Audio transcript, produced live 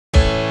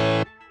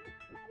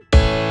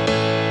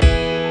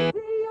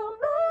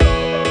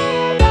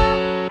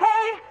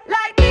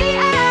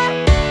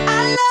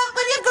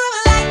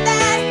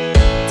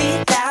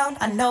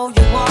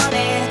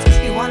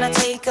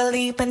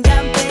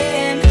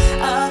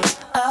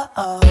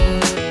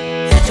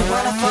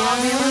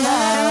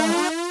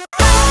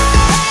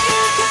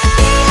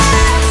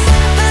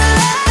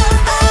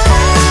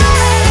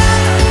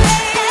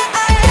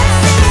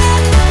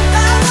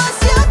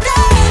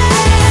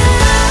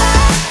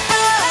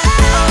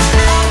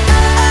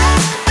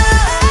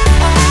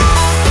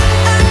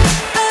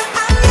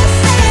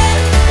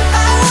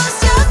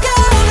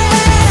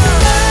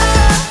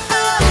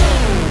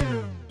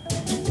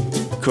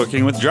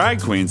Cooking with Drag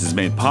Queens is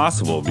made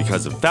possible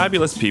because of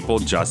fabulous people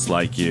just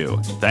like you.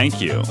 Thank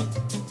you.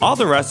 All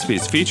the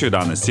recipes featured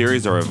on the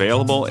series are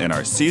available in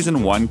our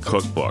Season 1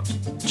 cookbook.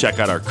 Check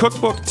out our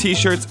cookbook,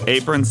 t-shirts,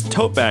 aprons,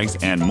 tote bags,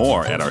 and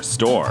more at our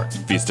store,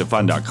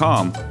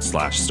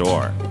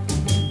 feastofun.com/store.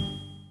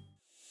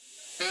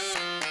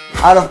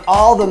 Out of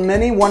all the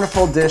many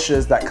wonderful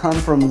dishes that come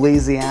from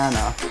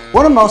Louisiana,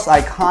 one of the most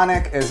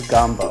iconic is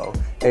gumbo,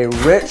 a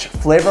rich,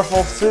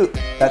 flavorful soup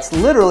that's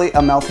literally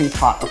a melting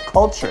pot of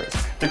cultures.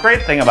 The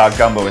great thing about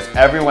gumbo is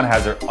everyone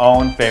has their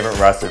own favorite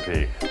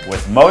recipe,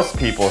 with most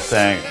people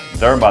saying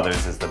their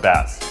mother's is the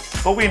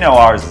best. But we know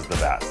ours is the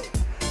best.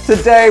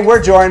 Today,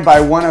 we're joined by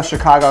one of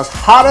Chicago's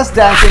hottest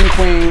dancing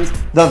queens,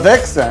 the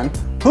Vixen,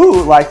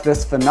 who, like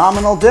this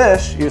phenomenal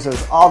dish,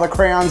 uses all the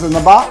crayons in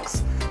the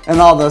box and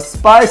all the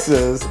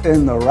spices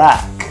in the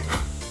rack.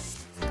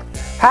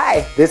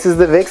 Hi, this is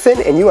the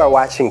Vixen, and you are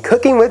watching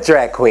Cooking with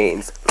Drag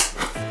Queens.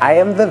 I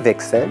am the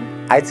Vixen.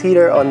 I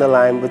teeter on the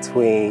line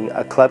between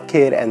a club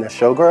kid and a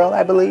showgirl,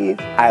 I believe.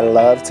 I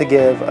love to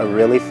give a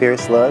really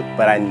fierce look,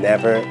 but I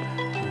never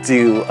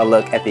do a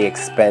look at the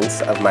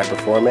expense of my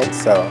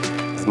performance. So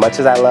as much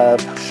as I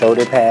love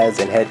shoulder pads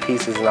and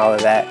headpieces and all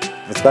of that,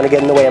 if it's gonna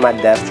get in the way of my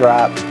death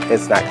drop,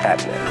 it's not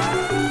happening.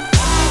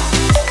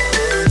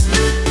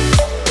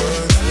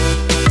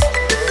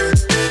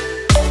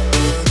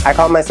 I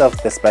call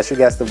myself the special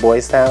guest of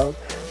Boys Town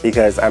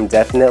because I'm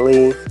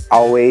definitely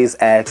always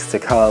asked to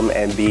come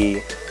and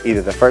be either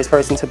the first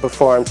person to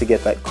perform to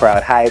get the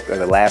crowd hyped or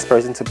the last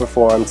person to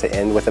perform to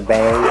end with a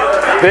bang.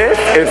 This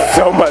is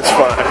so much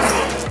fun.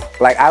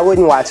 Like, I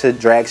wouldn't watch a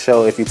drag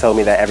show if you told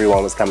me that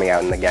everyone was coming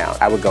out in a gown.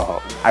 I would go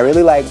home. I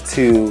really like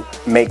to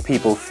make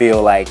people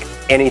feel like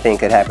anything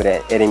could happen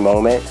at any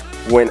moment.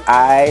 When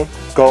I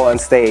go on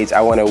stage,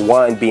 I want to,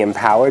 one, be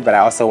empowered, but I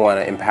also want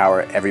to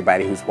empower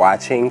everybody who's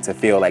watching to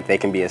feel like they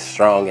can be as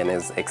strong and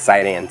as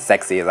exciting and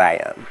sexy as I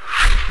am.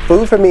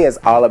 Food for me is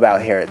all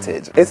about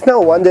heritage. It's no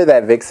wonder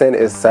that Vixen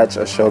is such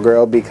a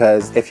showgirl,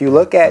 because if you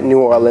look at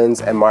New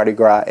Orleans and Mardi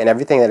Gras and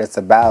everything that it's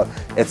about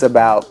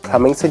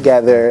coming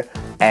together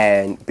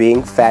and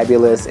being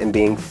fabulous and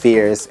being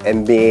fierce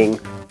and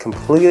being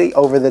completely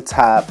over the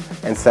top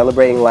and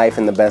celebrating life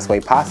in the best way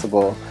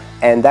possible.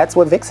 And that's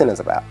what Vixen is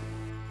about.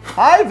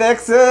 Hi,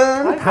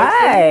 Vixen!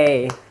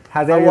 Hi!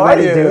 How's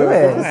everybody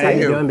doing? How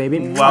you doing,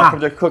 baby? Welcome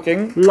to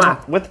Cooking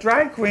with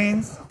Drag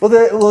Queens. Will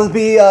it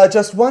be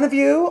just one of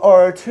you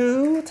or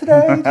two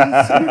today?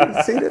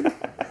 Seated?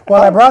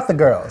 Well, I brought the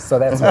girls, so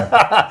that's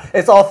right.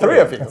 It's all three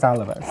of you. It's all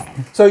of us.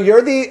 So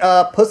you're the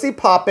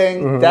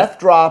pussy-popping,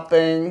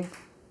 death-dropping,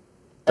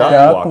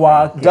 Duck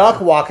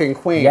duck-walking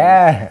queen.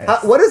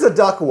 Yes. What is a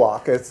duck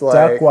walk? It's like...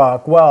 Duck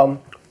walk. Well,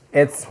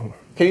 it's...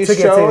 Can you to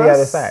show get to us? the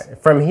other side.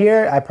 From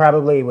here, I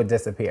probably would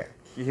disappear.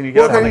 Can you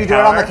Well, can you do it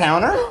on the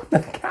counter? Do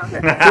it on the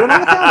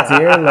counter.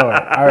 Dear Lord.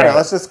 All right. Yeah,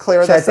 let's just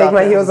clear Should this I up. take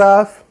my heels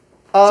off?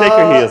 Take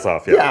your heels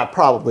off, yeah. Yeah,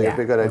 probably. It'd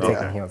be a good Take my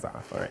idea. heels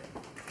off. All right.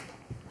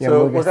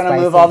 So we're going to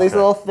move all these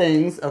little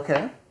things,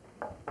 okay?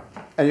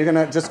 And you're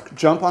going to just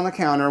jump on the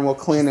counter and we'll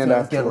clean it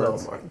afterwards. Get a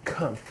little more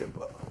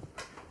comfortable.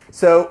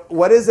 So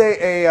what is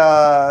a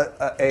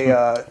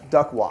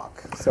duck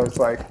walk? So it's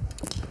like...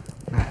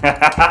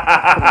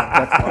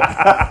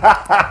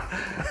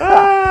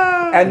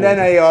 And then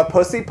a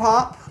pussy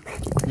pop?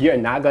 You're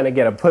not going to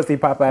get a pussy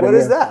pop out of me.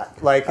 What is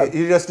that? Like,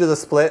 you just do the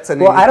splits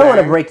and Well, you I don't want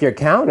to bang? break your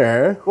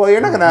counter. Well,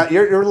 you're not going to...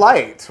 You're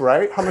light,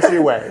 right? How much do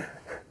you weigh?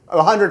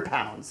 100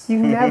 pounds. You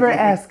never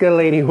ask a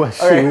lady what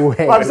she weighs.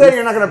 Well, I'm saying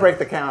you're not going to break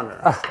the counter.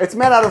 It's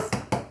made out of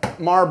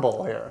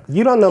marble here.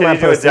 You don't know my Can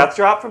you do a pussy. death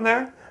drop from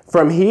there?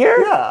 From here?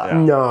 Yeah.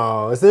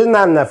 No, there's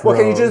not enough room.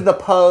 Well, can you do the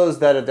pose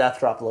that a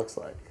death drop looks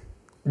like?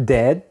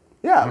 Dead?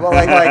 Yeah, well,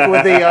 like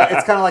with the,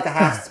 it's kind of like a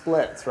half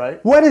splits, right?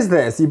 What is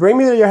this? You bring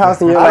me to your house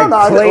and you're I don't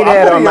like, know, play I'm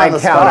dead putting on you my on the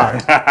counter.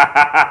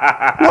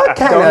 What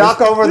kind Don't of knock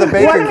over the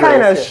bacon What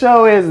kind of grease.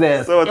 show is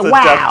this? So it's a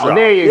wow, death drop.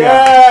 there you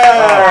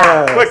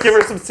Yeah! Quick, give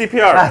her some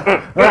CPR.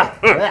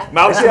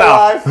 Mouth Is to she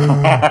mouth. alive?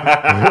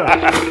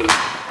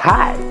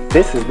 Hi,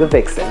 this is the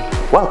Vixen.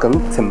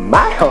 Welcome to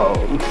my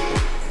home.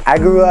 I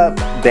grew up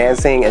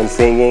dancing and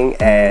singing,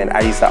 and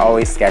I used to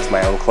always sketch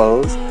my own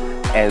clothes.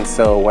 And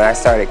so when I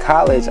started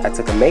college, I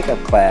took a makeup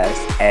class,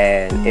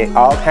 and it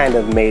all kind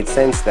of made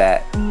sense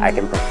that I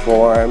can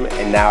perform,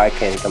 and now I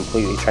can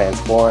completely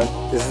transform.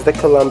 This is the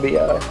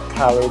Columbia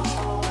College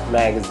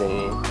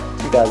Magazine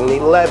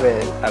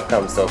 2011. I've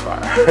come so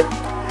far.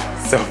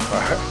 So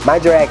far. My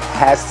drag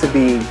has to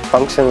be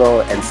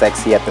functional and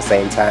sexy at the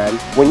same time.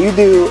 When you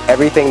do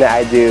everything that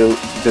I do,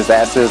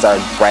 disasters are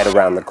right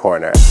around the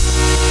corner.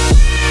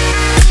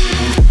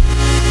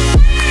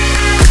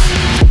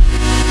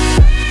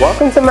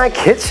 Welcome to my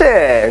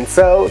kitchen.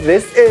 So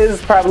this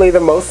is probably the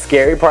most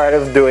scary part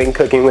of doing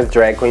Cooking with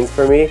Drag Queens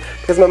for me,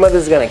 because my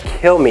mother's gonna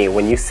kill me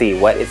when you see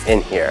what is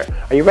in here.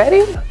 Are you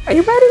ready? Are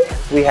you ready?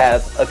 We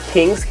have a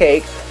king's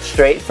cake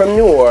straight from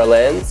New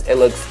Orleans. It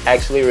looks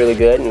actually really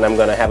good, and I'm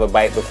gonna have a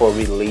bite before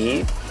we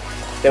leave.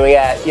 Then we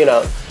got, you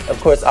know,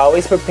 of course,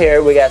 always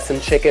prepared. We got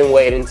some chicken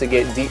waiting to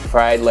get deep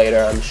fried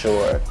later, I'm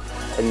sure.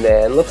 And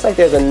then looks like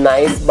there's a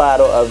nice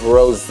bottle of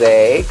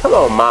rosé. Come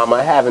on,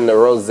 mama, having the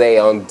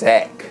rosé on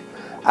deck.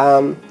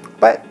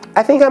 But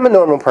I think I'm a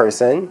normal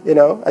person, you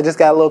know. I just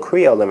got a little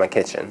Creole in my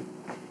kitchen.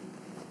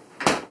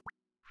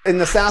 In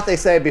the South, they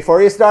say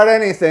before you start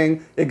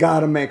anything, you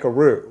gotta make a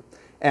roux.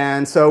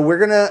 And so we're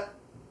gonna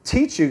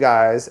teach you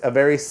guys a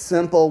very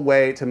simple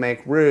way to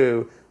make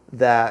roux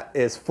that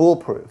is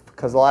foolproof.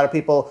 Because a lot of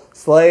people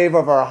slave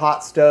over a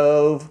hot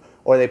stove,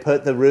 or they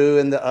put the roux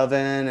in the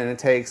oven and it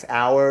takes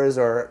hours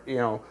or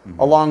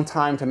a long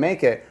time to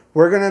make it.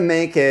 We're gonna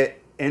make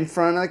it in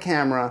front of the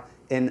camera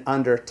in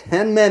under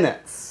 10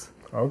 minutes.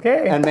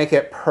 Okay. And make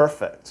it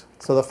perfect.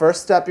 So the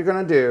first step you're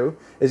gonna do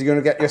is you're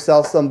gonna get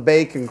yourself some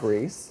bacon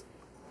grease.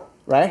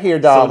 Right here,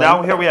 darling. So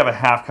now here we have a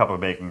half cup of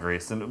bacon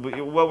grease. And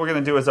what we're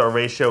going to do is our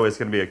ratio is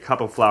going to be a cup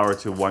of flour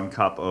to 1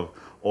 cup of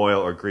oil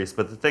or grease.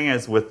 But the thing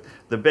is, with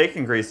the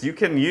bacon grease, you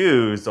can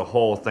use a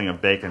whole thing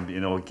of bacon.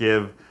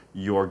 Give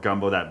your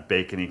gumbo that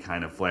bacony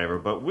kind of flavor.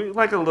 But we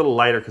like a little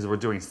lighter because we're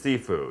doing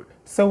seafood.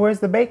 So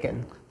where's the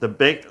bacon? The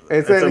bacon.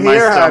 It's in in my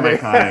here,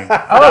 stomach, honey.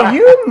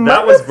 honey.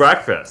 That was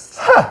breakfast.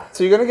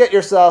 So you're going to get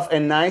yourself a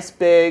nice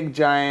big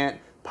giant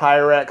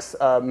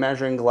Pyrex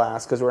measuring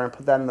glass because we're going to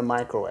put that in the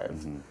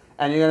microwave.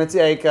 And you're going to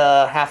take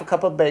half a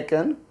cup of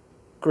bacon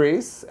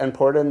grease and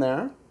pour it in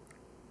there.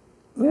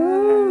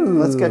 Ooh.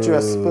 Let's get you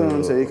a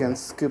spoon so you can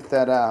scoop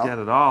that out. Get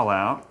it all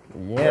out.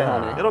 Yeah.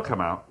 Honey. It'll come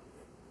out.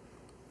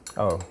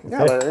 Oh.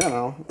 Yeah,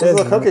 but this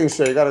is a cooking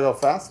show. You got to go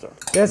faster.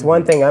 There's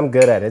one thing I'm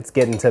good at. It's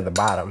getting to the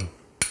bottom.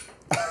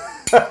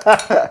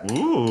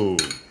 Ooh.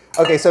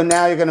 Okay, so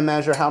now you're going to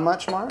measure how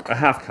much, Mark? A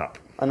half cup.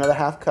 Another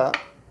half cup.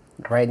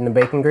 Right in the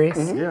bacon grease?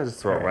 Yeah, just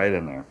throw it right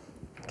in there.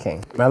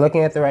 Okay. Am I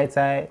looking at the right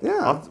side?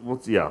 Yeah.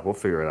 We'll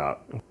figure it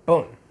out.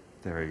 Boom.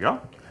 There you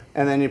go.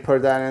 And then you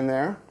put that in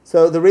there.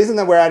 So the reason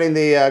that we're adding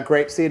the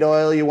grapeseed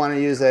oil, you want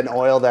to use an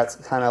oil that's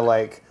kind of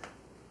like,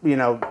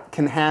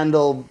 can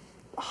handle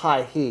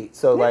high heat.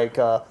 So like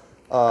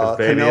Because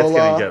baby, it's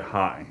going to get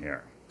hot in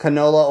here.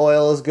 Canola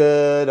oil is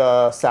good.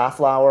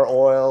 Safflower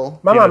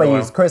oil. My mama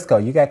used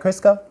Crisco. You got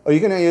Crisco? Oh,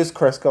 you're going to use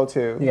Crisco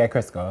too. You got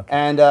Crisco. Okay.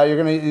 And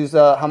you're going to use,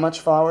 how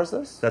much flour is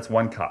this? That's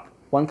 1 cup.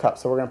 1 cup.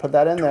 So we're going to put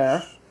that in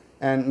there.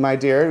 And my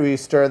dear, we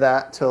stir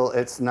that till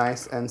it's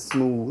nice and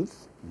smooth.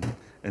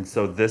 And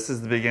so this is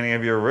the beginning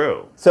of your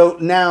roux. So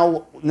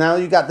now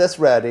you got this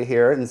ready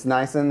here, and it's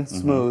nice and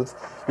smooth.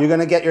 You're going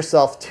to get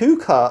yourself 2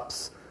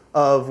 cups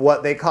of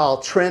what they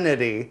call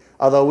Trinity,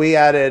 although we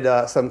added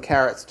some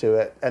carrots to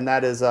it. And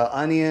that is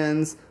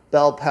onions,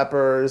 bell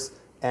peppers,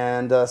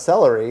 and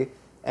celery.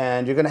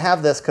 And you're going to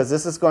have this because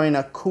this is going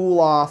to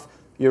cool off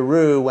your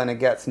roux when it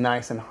gets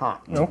nice and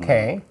hot.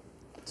 Okay.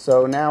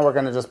 So now we're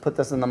going to just put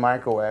this in the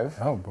microwave.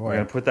 Oh, boy. We're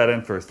going to put that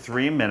in for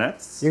 3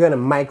 minutes. You're going to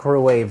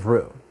microwave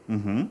roux.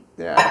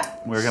 Yeah.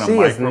 We're going She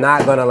is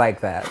not going to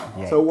like that.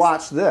 So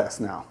watch this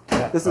now.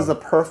 This is a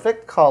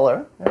perfect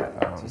color.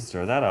 So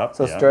stir that up.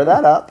 So stir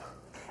that up.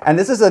 And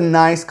this is a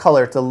nice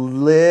color. It's a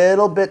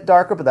little bit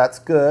darker, but that's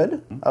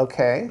good.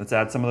 Okay. Let's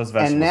add some of those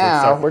vegetables. And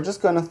now we're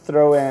just going to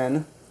throw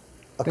in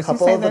a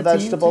couple of the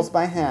vegetables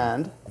by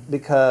hand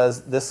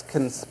because this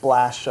can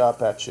splash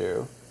up at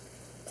you.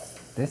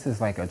 This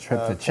is like a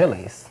trip to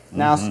Chili's.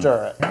 Now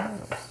stir it.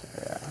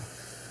 Yeah.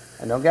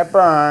 And don't get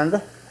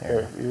burned.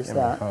 Here, use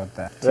that.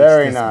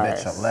 Very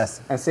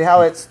nice. And see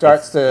how it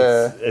starts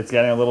to... It's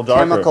getting a little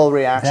darker. Chemical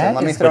reaction.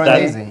 Let me throw in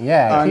the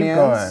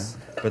onions.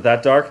 Keep going. But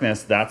that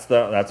darkness, that's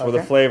where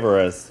the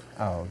flavor is.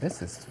 Oh,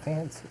 this is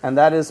fancy. And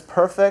that is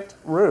perfect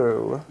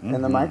roux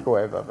in the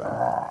microwave oven.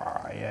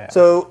 Oh, yeah.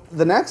 So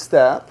the next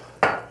step,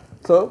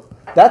 so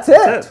that's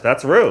it.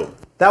 That's roux.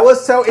 That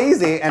was so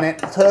easy, and it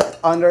took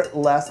under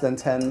less than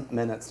 10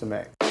 minutes to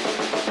make.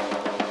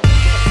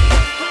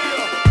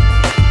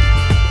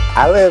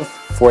 I live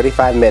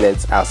 45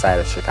 minutes outside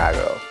of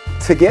Chicago.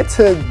 To get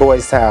to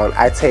Boys Town,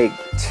 I take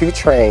 2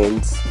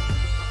 trains,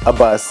 a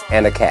bus,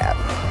 and a cab.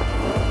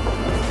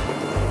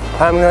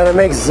 I'm gonna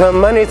make some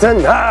money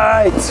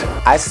tonight!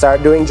 I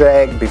start doing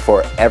drag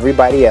before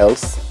everybody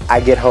else. I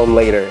get home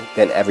later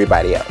than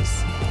everybody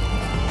else.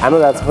 I'm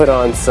about to put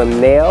on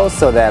some nails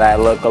so that I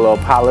look a little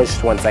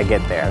polished once I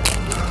get there.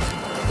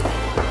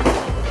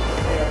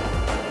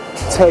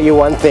 Tell you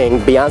one thing,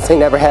 Beyonce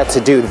never had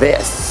to do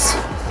this.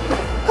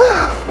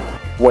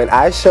 When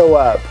I show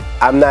up,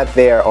 I'm not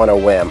there on a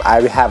whim.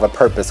 I have a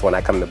purpose when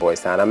I come to Boys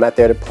Town. I'm not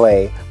there to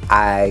play.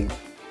 I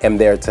am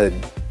there to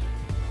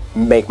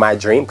make my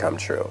dream come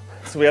true.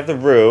 So we have the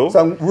roux.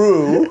 Some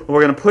roux.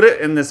 We're going to put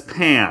it in this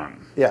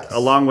pan. Yes.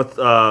 Along with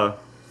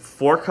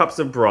 4 cups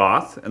of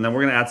broth, and then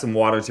we're going to add some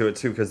water to it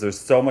too because there's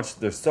so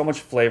much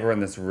flavor in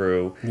this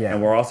roux. Yeah.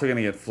 And we're also going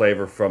to get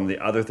flavor from the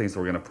other things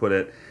we're going to put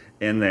it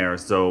in there.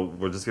 So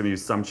we're just going to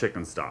use some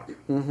chicken stock.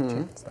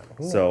 Chicken stock.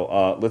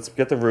 So let's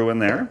get the roux in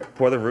there.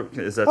 Pour the roux.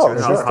 Is that too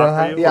hot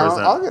for you? Yeah,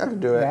 or is I can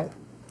do it.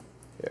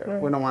 Here,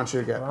 we don't want you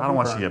to get I don't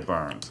want you to get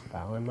burned.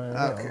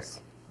 Okay.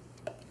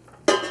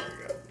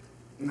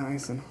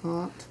 Nice and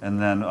hot.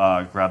 And then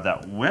grab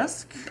that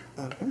whisk,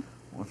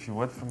 if you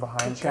would, from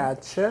behind you.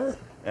 Gotcha.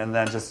 And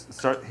then just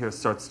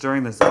start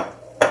stirring this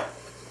up.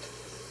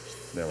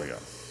 There we go.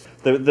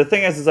 The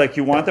thing is like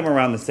you want them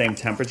around the same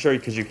temperature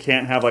because you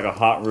can't have like a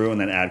hot roux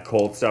and then add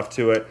cold stuff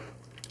to it.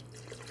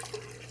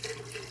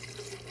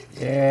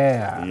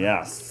 Yeah.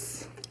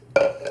 Yes.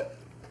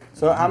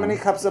 So how many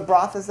cups of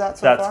broth is that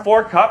so far? That's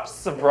 4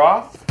 cups of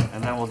broth,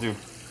 and then we'll do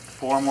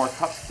 4 more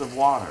cups of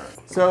water.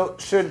 So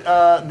should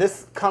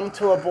this come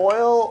to a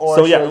boil, or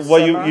So yeah, should it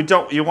well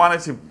simmer? you want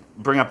it to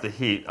bring up the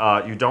heat.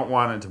 You don't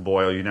want it to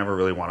boil. You never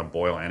really want to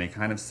boil any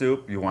kind of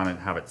soup. You want to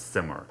have it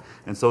simmer,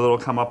 and so it'll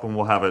come up and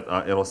we'll have it.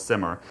 It'll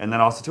simmer, and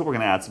then also too we're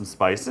going to add some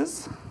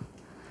spices.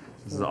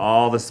 This is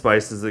all the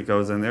spices that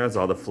goes in there. It's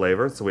all the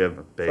flavor. So we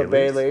have bay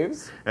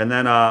leaves. And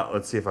then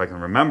let's see if I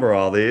can remember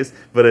all these.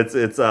 But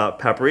it's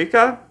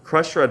paprika,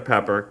 crushed red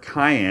pepper,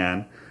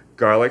 cayenne,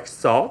 garlic,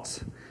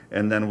 salt,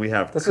 and then we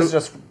have. This is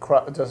just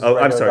oh,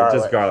 I'm sorry, garlic.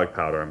 just garlic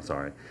powder. I'm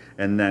sorry.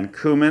 And then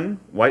cumin,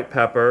 white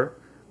pepper,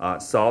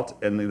 salt,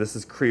 and this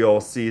is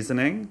Creole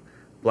seasoning,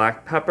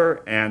 black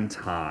pepper, and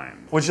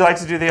thyme. Would you like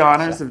to do the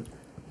honors?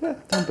 Yeah,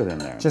 dump it in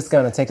there. Just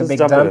gonna take a big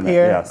dump dump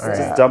here? Yes, All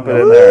just right. dump it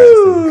in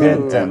there.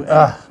 Good dump.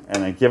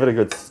 And then give it a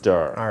good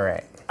stir. All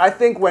right. I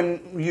think when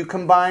you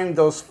combine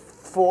those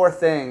 4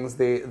 things,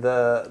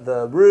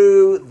 the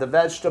roux, the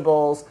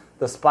vegetables,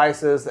 the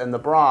spices, and the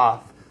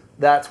broth,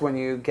 that's when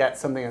you get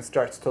something that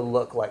starts to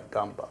look like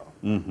gumbo.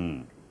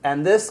 Mm-hmm.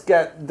 And this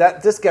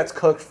gets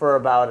cooked for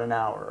about an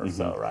hour or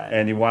so, right?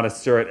 And you want to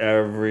stir it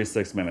every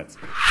 6 minutes.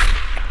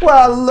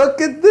 Well,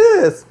 look at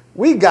this.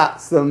 We got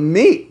some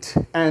meat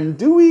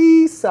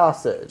andouille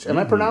sausage. Am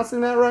I pronouncing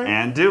that right?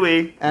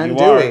 Andouille.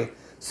 Andouille.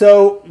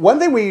 So one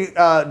thing we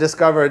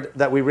discovered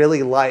that we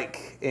really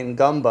like in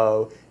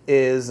gumbo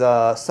is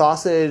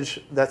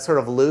sausage that's sort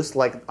of loose,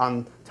 like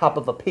on top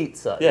of a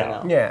pizza.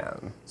 Yeah. You know? Yeah.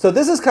 So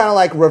this is kind of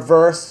like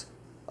reverse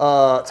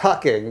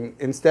tucking.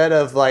 Instead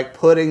of like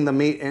putting the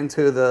meat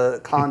into the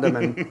condom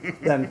and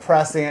then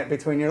pressing it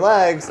between your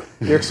legs,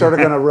 you're sort of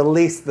going to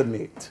release the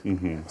meat.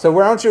 So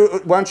why don't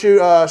you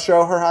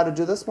show her how to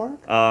do this,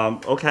 Mark?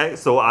 Okay,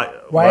 so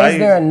Why is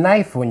there a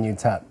knife when you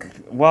tuck?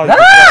 Well, you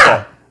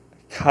have to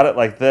cut it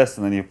like this,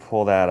 and then you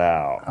pull that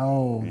out.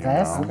 Oh,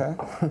 that's Okay.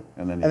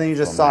 And then you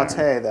just from saute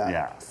there. that.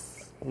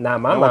 Yes.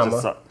 not my Well,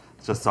 mama.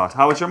 just saute.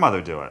 How would your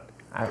mother do it?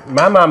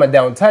 My mama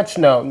don't touch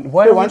no.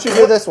 What? Here, why don't you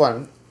do this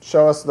one?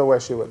 Show us the way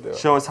she would do it.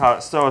 Show us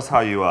how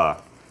you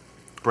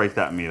break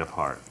that meat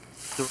apart.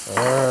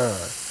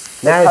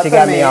 Now that Cut you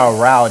got the me meat. all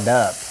riled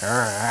up.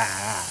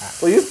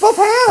 Well, use both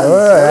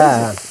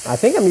hands. I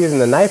think I'm using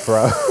the knife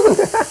row.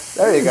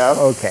 There you go.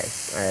 Okay.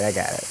 All right, I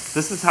got it.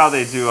 This is how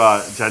they do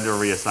gender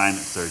reassignment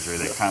surgery.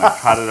 They kind of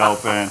cut it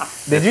open.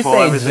 Did they you pull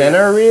say everything-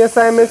 gender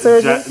reassignment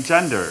surgery?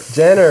 Gender.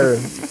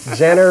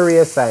 Gender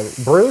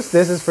reassignment. Bruce,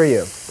 this is for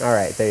you. All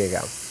right, there you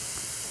go.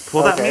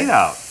 Pull that Okay. meat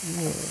out.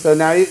 So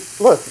now you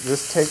look.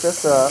 Just take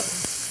this up.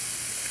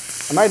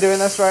 Am I doing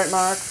this right,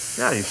 Mark?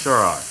 Yeah, you sure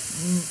are.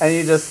 And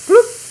you just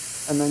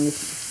bloop, and then you.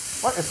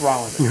 What is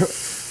wrong with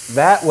it?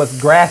 That was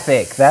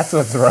graphic. That's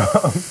what's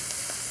wrong.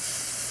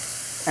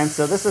 And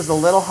so this is a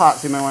little hot,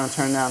 so you might want to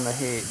turn down the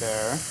heat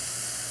there.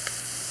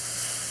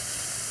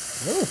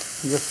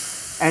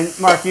 And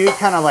Mark, you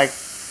kind of like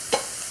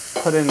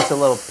put it into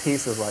little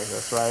pieces like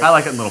this, right? I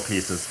like it in little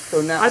pieces.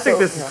 So now, I think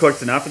this is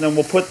cooked enough, and then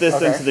we'll put this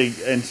Okay.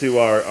 into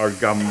our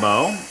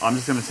gumbo. I'm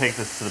just going to take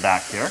this to the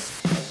back here.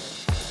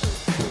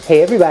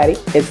 Hey everybody,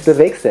 it's the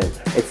Vixen.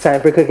 It's time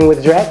for cooking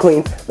with drag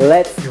queens.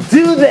 Let's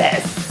do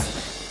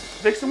this!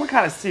 Vixen, what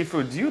kind of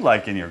seafood do you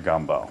like in your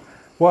gumbo?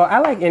 Well, I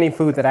like any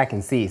food that I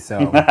can see, so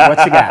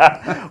what you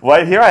got?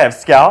 Well, here I have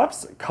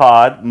scallops,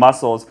 cod,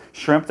 mussels,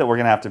 shrimp that we're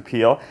going to have to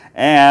peel.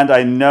 And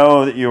I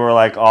know that you were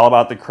like all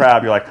about the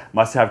crab. You're like,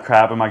 must have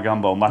crab in my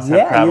gumbo, must have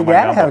Yeah, crab you in my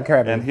gotta gumbo. have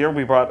crab in And it. here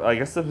we brought, I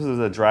guess this was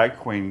a drag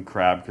queen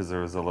crab because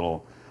there was a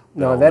little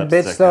No, little that bitch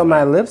lipstick stole in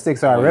my there. lipstick,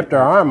 so I ripped her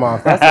arm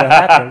off. That's what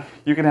happened.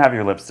 You can have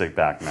your lipstick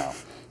back now.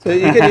 So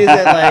you can use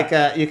it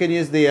like you can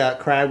use the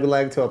crab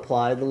leg to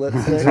apply the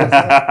lipstick.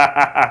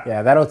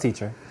 Yeah, that'll teach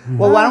her.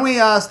 Well, why don't we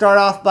start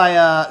off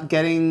by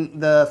getting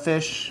the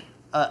fish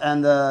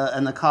and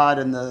the cod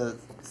and the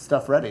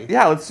stuff ready?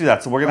 Yeah, let's do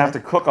that. So we're going to have to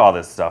cook all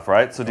this stuff,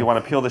 right? So do you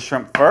want to peel the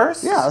shrimp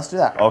first? Yeah, let's do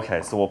that.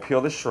 Okay, so we'll peel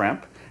the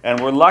shrimp.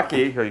 And we're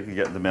lucky, here you can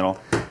get in the middle,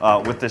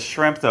 with the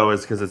shrimp though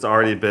is because it's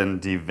already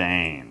been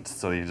deveined.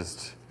 So you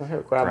just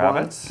Here, grab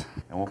one. it.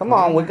 And we'll Come put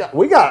on, it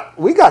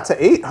we got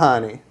to eat,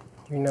 honey.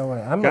 You know what?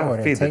 I'm Gotta going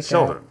to feed the take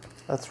children.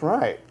 That's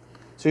right.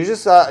 So you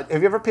just have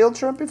you ever peeled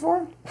shrimp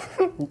before?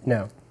 that.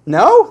 No.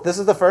 No, this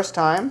is the first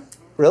time.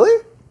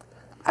 Really?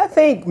 I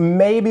think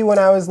maybe when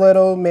I was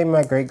little, maybe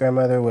my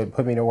great-grandmother would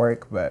put me to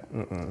work, but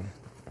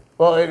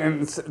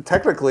Well,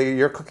 technically,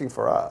 you're cooking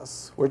for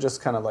us. We're just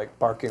kind of like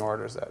barking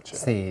orders at you.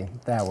 see,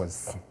 that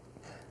was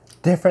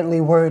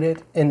differently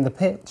worded in the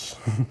pitch.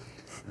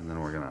 And then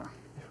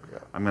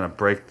I'm gonna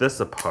break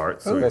this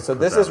apart. So we Okay, can so put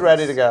this that is in.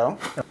 ready to go.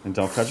 And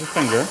don't cut your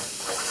finger.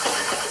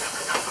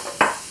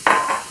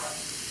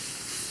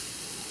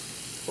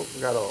 Oh,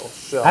 we got a little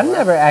shell. I've right?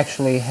 never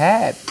actually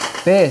had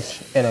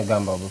fish in a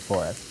gumbo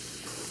before.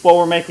 Well,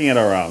 we're making it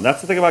our own.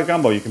 That's the thing about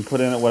gumbo. You can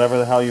put in it whatever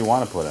the hell you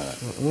want to put in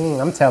it.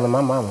 I'm telling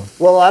my mama.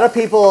 Well, a lot of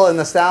people in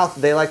the South,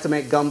 they like to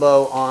make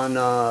gumbo on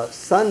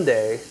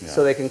Sunday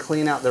so they can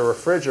clean out their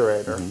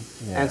refrigerator.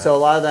 Yeah. And so a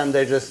lot of them,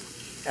 they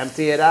just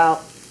empty it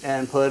out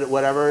and put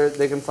whatever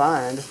they can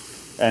find.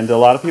 And a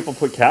lot of people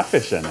put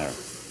catfish in there.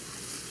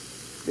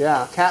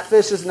 Yeah,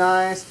 catfish is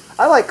nice.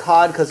 I like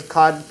cod because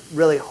cod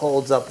really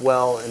holds up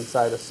well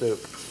inside a soup.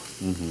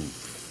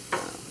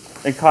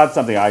 And cod's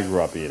something I grew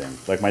up eating.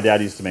 Like my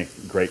dad used to make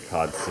great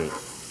cod soup.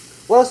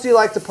 What else do you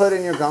like to put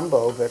in your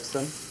gumbo,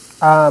 Vixen?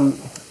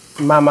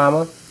 My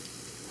mama.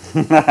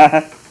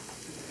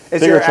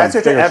 Is your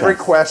answer to every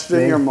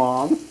question your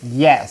mom?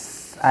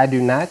 Yes. I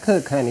do not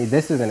cook, honey.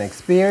 This is an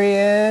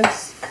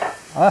experience.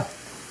 I'm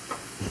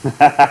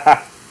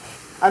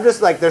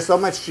just like, there's so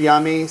much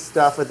yummy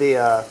stuff with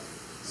the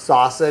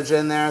sausage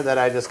in there that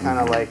I just kind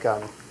of like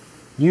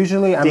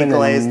Usually I'm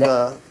deglaze in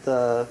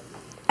the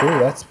Ooh,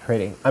 that's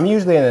pretty. I'm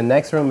usually in the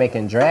next room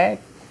making drag,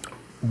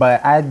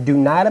 but I do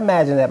not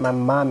imagine that my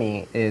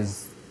mommy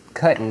is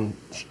cutting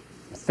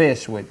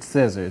fish with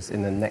scissors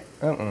in the next.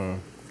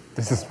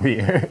 This is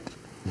weird.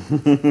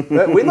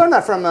 But we learned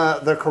that from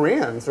the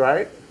Koreans,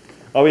 right?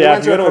 Oh We yeah,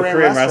 went if you to go a to a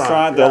Korean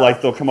restaurant, yeah.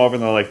 they'll come over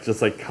and they'll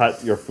just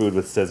cut your food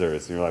with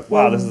scissors. And you're like,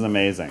 wow, this is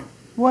amazing.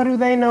 What do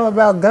they know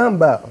about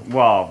gumbo?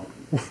 Well,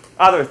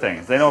 other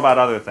things. They know about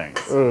other things.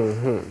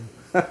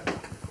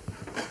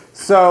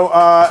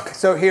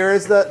 So here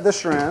is the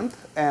shrimp,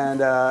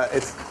 and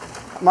it's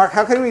Mark.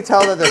 How can we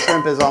tell that the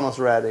shrimp is almost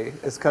ready?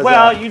 It's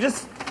because You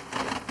just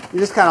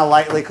kind of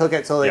lightly cook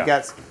it till it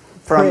gets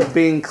from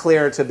being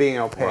clear to being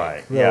opaque.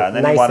 right. Yeah, Yeah, and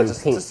then nice you want to and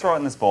just pink. throw it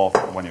in this bowl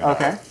when you're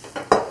Okay.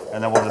 done.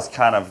 And then we'll just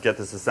kind of get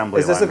this assembly.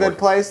 Is this a line good working.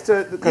 place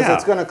to? Because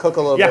it's going to cook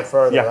a little bit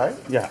further, yeah, right?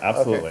 Yeah,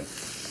 absolutely.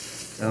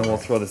 And then we'll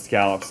throw the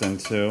scallops in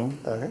too.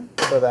 Okay.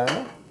 Throw that in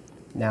there.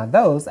 Now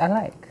those I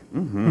like.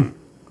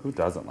 Who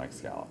doesn't like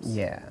scallops?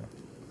 Yeah.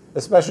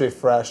 Especially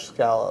fresh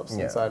scallops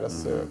Yeah. inside a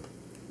soup.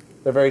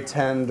 They're very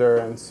tender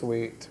and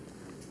sweet.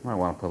 Might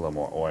want to put a little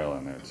more oil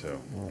in there too.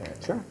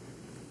 Sure.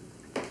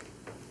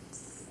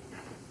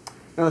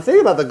 Now the thing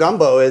about the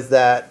gumbo is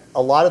that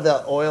a lot of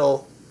the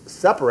oil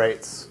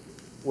separates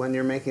when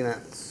you're making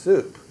that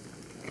soup.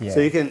 Yeah. So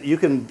you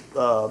can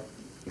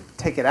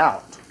take it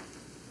out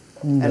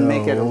and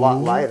make it a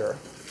lot lighter.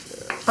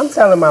 I'm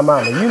telling my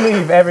mama, you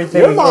leave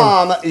everything. Your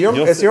mom,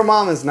 You'll see. your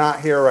mom is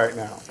not here right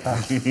now.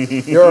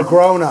 You're a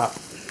grown up.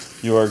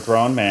 You are a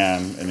grown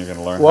man, and you're going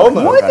to learn. Woman. how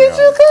to What cook on did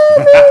your you own. call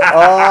me?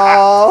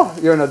 Oh,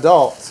 you're an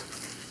adult.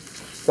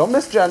 Don't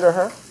misgender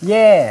her.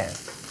 Yeah.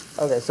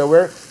 Okay, so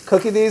we're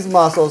cooking these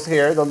mussels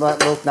here. They'll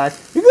look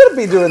nice. You're gonna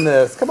be doing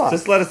this. Come on.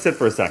 Just let it sit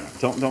for a second.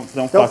 Don't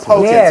fuss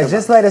poke with it. it. Yeah,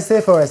 just let it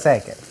sit for a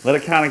second. Let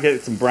it kind of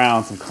get some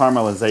brown, some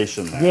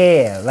caramelization there.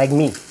 Yeah, like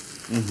me.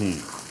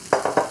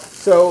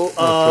 So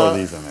Throw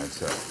these in there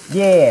too.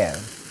 Yeah.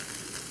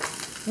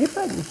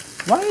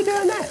 Why are you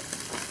doing that?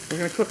 We're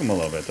going to cook them a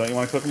little bit. Don't you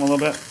want to cook them a little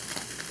bit?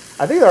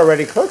 I think they're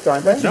already cooked,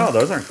 aren't they? No,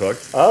 those aren't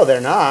cooked. Oh,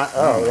 they're not.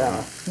 Oh,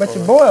 yeah. But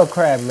you boil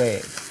crab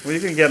legs. Well, you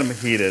can get them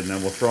heated, and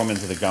then we'll throw them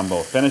into the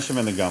gumbo. Finish them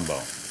in the gumbo.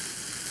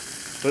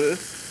 But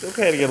it's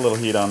okay to get a little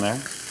heat on there.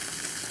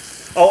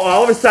 Oh,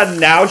 all of a sudden,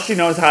 now she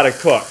knows how to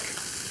cook.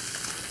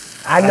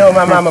 I know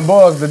my mama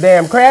boils the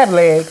damn crab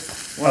legs.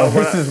 Well,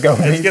 this is going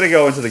to It's be... going to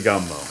go into the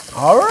gumbo.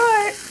 All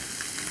right.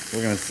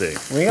 We're going to see.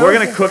 We're We're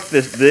going to cook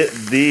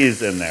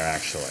these in there,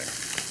 actually.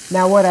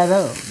 Now what are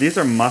those? These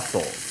are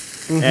mussels.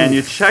 And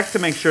you check to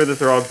make sure that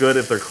they're all good.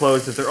 If they're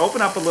closed, if they're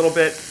open up a little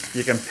bit,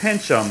 you can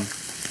pinch them.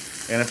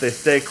 And if they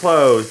stay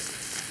closed,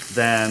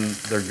 then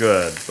they're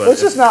good. But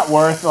It's just not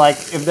worth, like,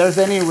 if there's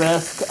any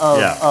risk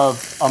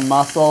of a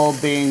mussel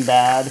being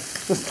bad,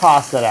 just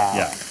toss it out.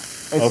 Yeah.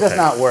 It's just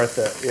not worth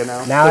it, you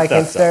know? Now I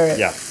can that stir it?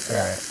 Yes. All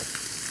right.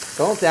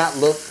 Don't that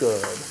look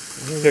good?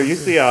 Here,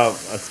 use a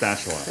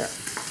spatula. Yeah.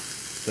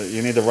 So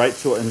you need the right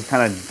tool and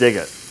kind of dig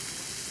it.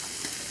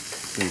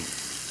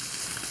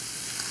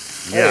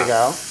 See. There you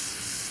go.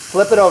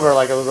 Flip it over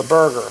like it was a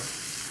burger.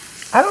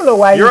 I don't know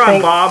why You're you on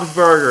think... Bob's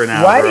Burger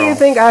now, Why girl. do you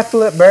think I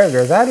flip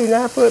burgers? I do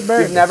not flip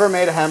burgers. You've never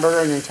made a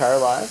hamburger in your entire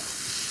life?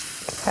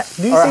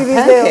 Do you or see a these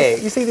pancake.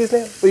 nails? You see these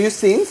nails? Well, you've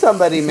seen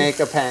somebody make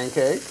a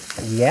pancake.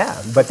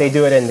 Yeah, but they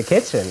do it in the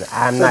kitchen.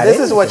 I'm So not this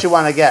in is the what kitchen. you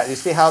want to get. You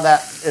see how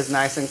that is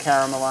nice and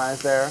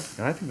caramelized there?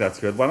 And I think that's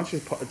good. Why don't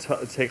you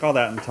take all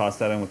that and toss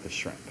that in with the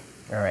shrimp?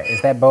 All right,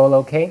 is that bowl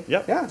okay?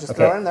 Yep. Yeah, just Okay.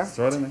 throw it in there.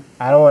 Throw it in there.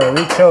 I don't want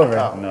to reach over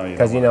No, you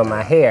because don't you know want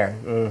my hair.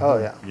 Oh,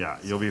 yeah. Yeah,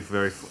 you'll be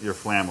you're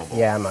flammable.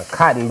 Yeah, I'm a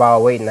cotton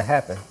ball waiting to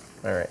happen.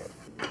 All right.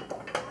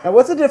 Now,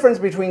 what's the difference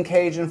between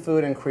Cajun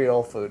food and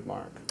Creole food,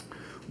 Mark?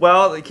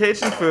 Well, the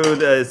Cajun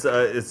food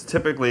is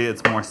typically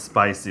it's more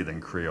spicy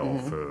than Creole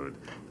food,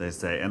 they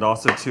say, and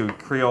also too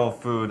Creole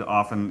food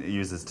often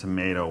uses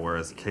tomato,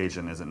 whereas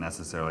Cajun isn't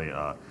necessarily.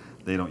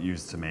 They don't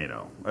use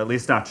tomato, at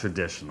least not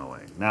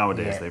traditionally.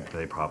 Nowadays, Yeah.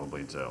 they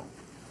probably do.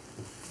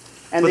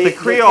 And But the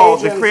Creole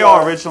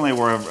Cajuns, originally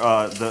were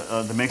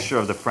the mixture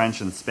of the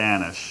French and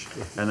Spanish,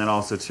 and then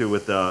also too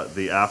with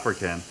the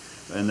African,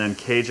 and then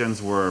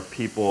Cajuns were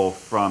people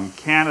from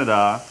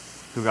Canada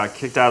who got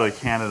kicked out of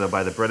Canada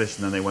by the British,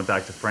 and then they went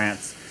back to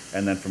France,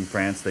 and then from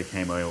France they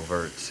came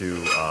over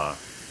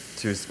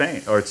to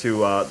Spain, or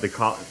to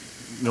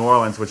New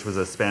Orleans, which was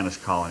a Spanish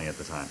colony at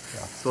the time.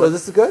 Yeah. So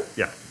this is good?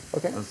 Yeah.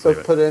 Okay, so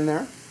put it in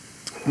there.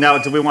 Now,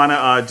 do we want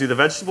to do the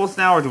vegetables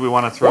now, or do we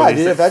want to throw these?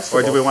 Do the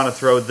vegetables. Or do we want to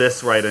throw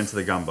this right into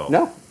the gumbo?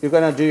 No, you're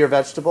going to do your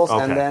vegetables,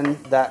 and then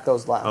that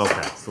goes last.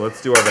 Okay, so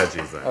let's do our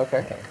veggies then.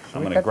 Okay.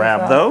 I'm going to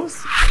grab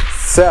those.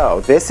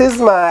 So, this is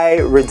my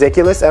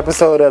ridiculous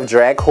episode of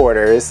Drag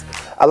Quarters.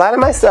 A lot of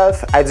my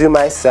stuff I do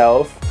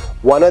myself.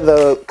 One of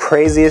the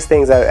craziest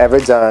things I've ever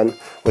done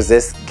was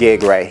this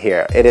gig right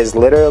here. It is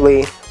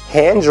literally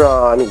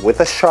hand-drawn with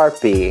a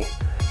Sharpie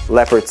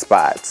leopard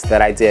spots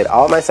that I did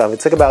all myself. It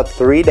took about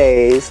 3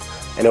 days,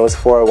 and it was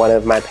for one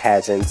of my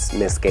pageants,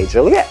 Miss Gay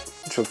Juliet,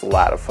 which was a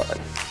lot of fun.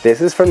 This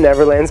is from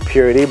Neverland's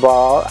Purity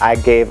Ball. I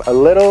gave a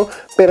little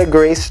bit of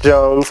Grace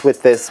Jones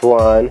with this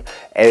one.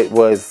 It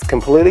was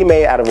completely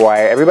made out of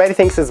wire. Everybody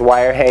thinks it's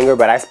wire hanger,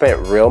 but I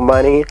spent real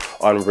money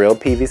on real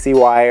PVC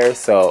wire,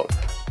 so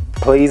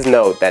please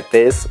note that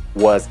this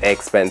was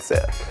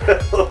expensive.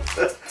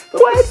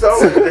 What?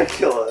 So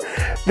ridiculous.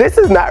 This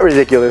is not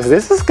ridiculous.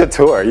 This is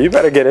couture. You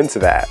better get into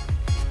that.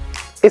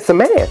 It's a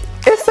man.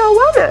 It's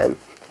a woman.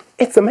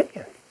 It's a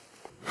man.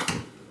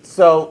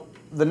 So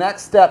the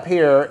next step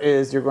here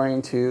is you're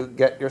going to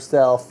get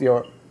yourself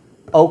your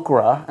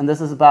okra, and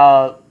this is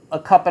about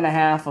 1.5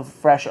 cups of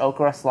fresh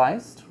okra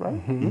sliced, right?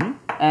 Mm-hmm.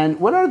 And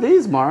what are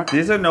these, Mark?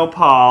 These are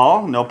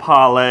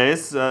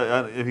nopales.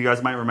 If you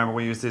guys might remember,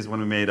 we used these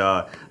when we made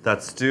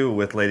that stew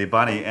with Lady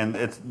Bunny, and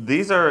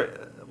these are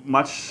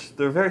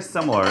they're very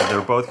similar. They're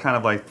both kind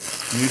of like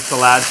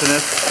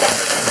mucilaginous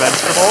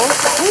vegetables.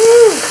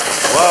 Woo!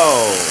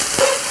 Whoa.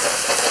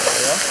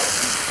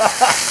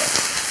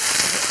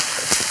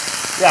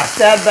 Yeah,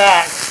 stand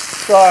back.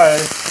 Sorry.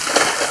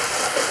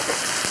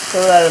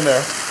 Throw that in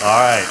there. All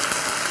right.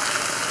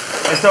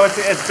 And so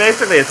it's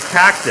basically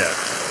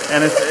cactus,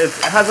 and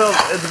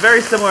it's very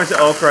similar to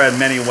okra in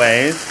many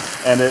ways,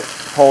 and it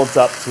holds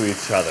up to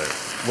each other.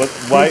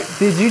 Why?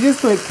 Did you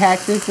just put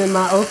cactus in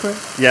my okra?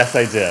 Yes,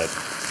 I did.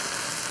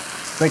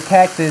 But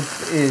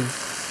cactus is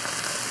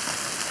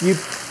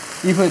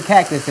you put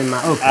cactus in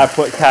my okra. I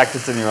put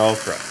cactus in your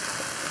okra.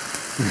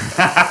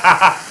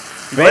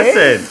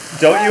 Listen,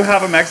 don't you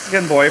have a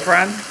Mexican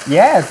boyfriend?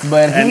 Yes,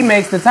 but he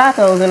makes the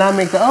tacos and I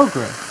make the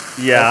okra.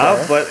 Yeah,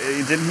 Okay. but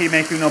didn't he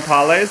make you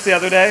nopales the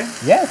other day?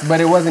 Yes, but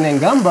it wasn't in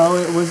gumbo.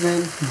 It was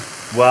in.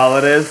 Well,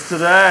 it is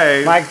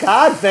today. My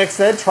God,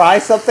 Vixen, try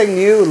something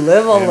new.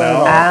 Live a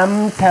little.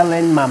 I'm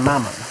telling my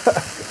mama.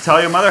 Tell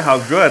your mother how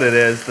good it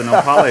is, the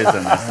nopales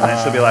in this, and then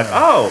she'll be like,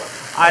 oh,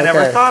 I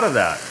never thought of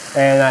that.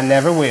 And I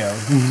never will.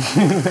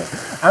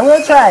 I'm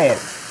gonna try it.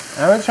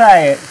 I'm gonna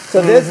try it.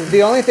 So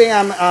the only thing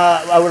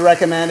I would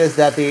recommend is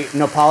that the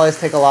nopales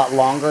take a lot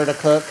longer to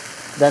cook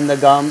than the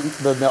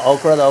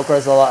okra. The okra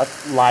is a lot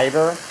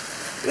lighter.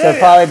 So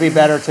it'd probably be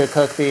better to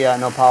cook the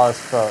nopales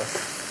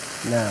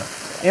first. No.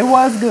 It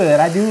was good.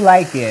 I do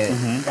like it.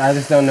 Mm-hmm. I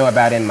just don't know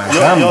about in my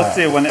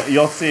gumbo.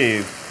 You'll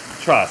see.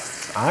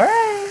 Trust. All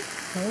right.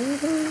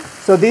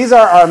 So these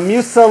are our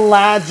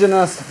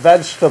mucilaginous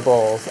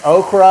vegetables,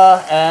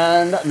 okra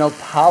and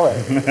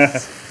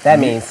nopales. That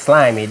means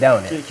slimy,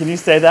 don't it? Can you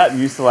say that?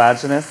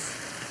 Mucilaginous?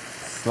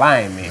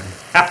 Slimy.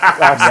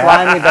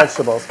 Slimy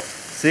vegetables.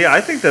 See,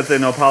 I think that the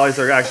nopales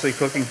are actually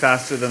cooking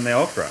faster than the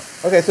okra.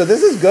 Okay, so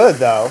this is good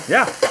though.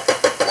 Yeah.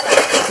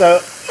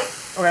 So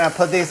we're gonna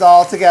put these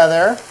all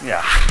together.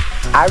 Yeah.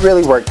 I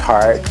really worked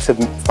hard to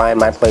find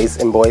my place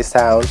in Boys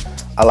Town.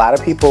 A lot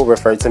of people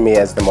refer to me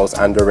as the most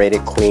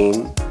underrated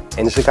queen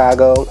in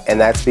Chicago,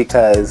 and that's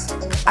because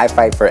I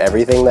fight for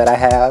everything that I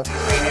have.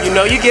 You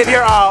know you give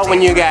your all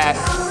when you got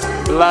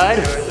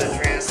blood,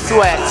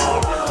 sweat,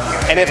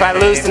 and if I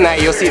lose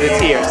tonight, you'll see the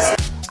tears.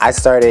 I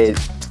started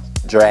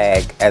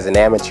drag as an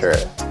amateur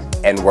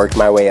and worked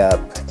my way up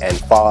and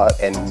fought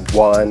and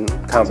won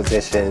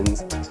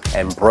competitions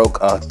and broke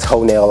a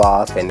toenail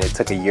off, and it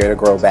took a year to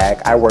grow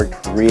back. I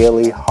worked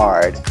really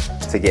hard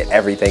to get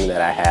everything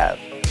that I have.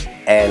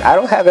 And I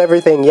don't have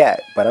everything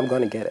yet, but I'm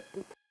gonna get it.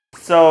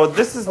 So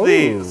this is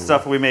the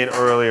stuff we made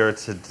earlier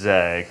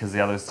today, because the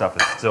other stuff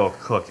is still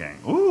cooking.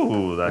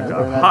 Ooh, that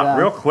got hot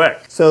real quick.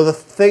 So the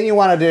thing you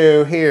want to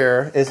do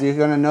here is you're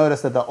going to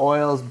notice that the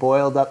oil's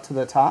boiled up to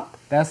the top.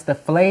 That's the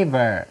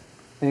flavor.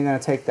 And you're going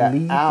to take that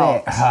Leave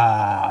out.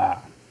 it.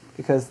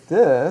 Because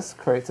this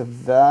creates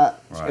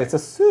it's a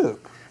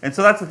soup. And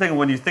so that's the thing,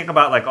 when you think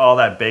about like all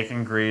that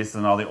bacon grease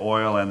and all the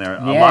oil in there,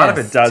 a lot of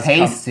it does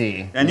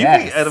tasty. And you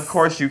can, and of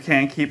course you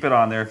can keep it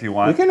on there if you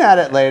want. You can add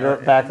it later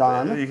back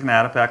on. You can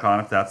add it back on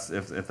if that's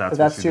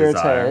what to you your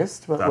desire.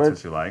 taste. If that's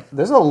what you like.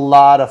 There's a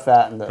lot of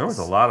fat in this. There was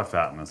a lot of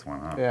fat in this one,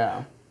 huh?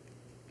 Yeah.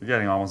 You're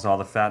getting almost all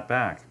the fat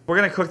back. We're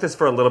gonna cook this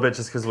for a little bit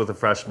just because with the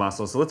fresh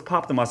mussels. So let's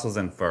pop the mussels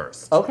in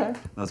first. Okay.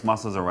 Those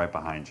mussels are right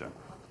behind you.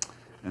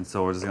 And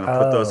so we're just gonna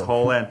put those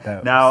whole in.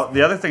 Those. Now,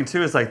 the other thing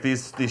too is like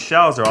these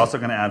shells are also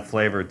gonna add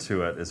flavor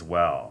to it as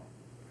well.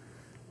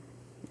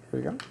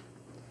 Here you go. Do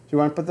you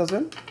want to put those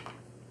in?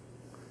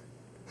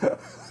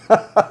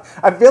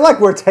 I feel like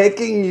we're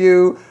taking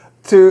you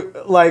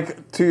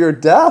to your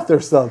death or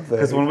something.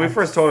 Because when we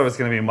first told her it was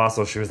going to be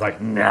mussel, she was like,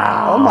 "No."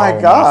 Oh my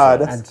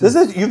God!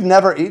 mussels." You've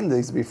never eaten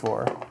these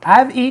before.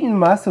 I've eaten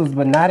mussels,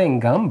 but not in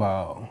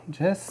gumbo.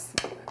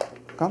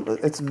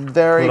 It's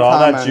very Put all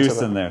common that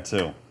juice in there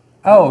too.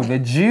 Oh, the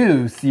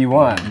juice you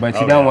want, but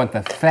you don't want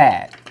the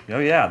fat. Oh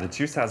yeah, the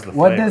juice has the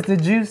What flavor. does the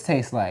juice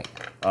taste like?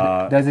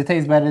 Does it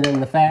taste better than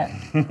the fat?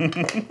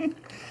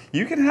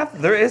 You can have.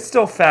 There is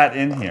still fat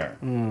in here.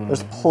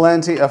 There's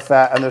plenty of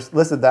fat, and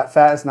listen, that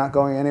fat is not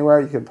going anywhere.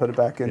 You can put it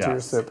back into your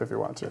soup if you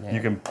want to. You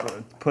can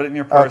put it in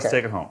your purse,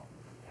 Okay. take it home.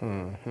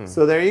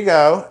 So there you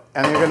go,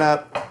 and you're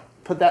gonna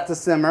put that to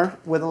simmer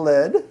with a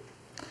lid.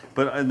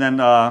 And then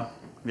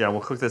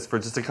we'll cook this for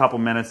just a couple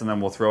minutes, and then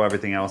we'll throw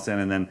everything else in,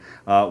 and then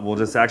we'll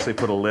just actually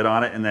put a lid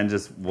on it, and then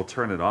we'll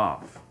turn it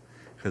off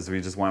because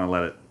we just want to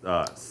let it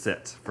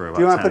sit for about.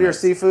 Do you want to 10 put your minutes.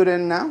 seafood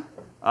in now?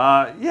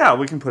 Yeah,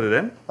 we can put it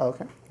in.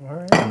 Okay. All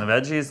right. And the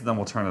veggies, then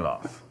we'll turn it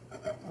off.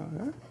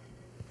 Okay.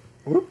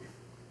 Whoop.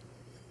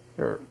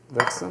 Your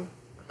Vixen.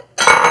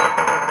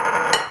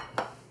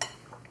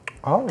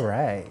 All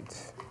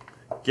right.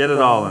 Get it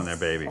all in there,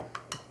 baby.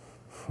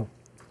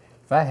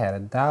 If I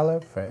had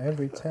 $1 for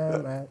every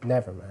time,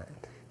 never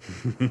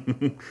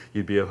mind.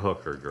 You'd be a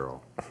hooker,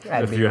 girl.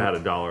 I'd if be- you had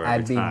 $1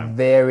 I'd every be time.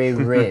 very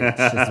rich,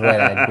 is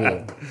what I'd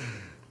be.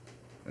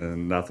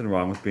 And nothing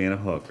wrong with being a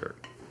hooker.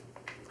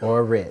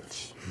 Or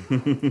rich.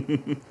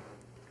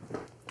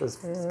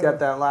 Just get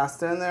that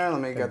last in there.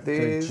 Let me get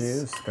Good these.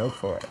 juice, go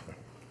for it.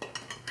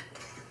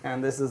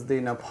 And this is the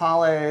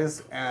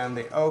nopales and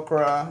the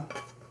okra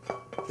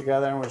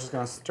together, and we're just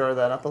going to stir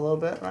that up a little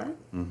bit,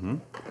 right? Mm-hmm.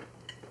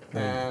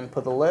 And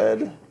put the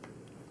lid.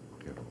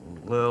 Get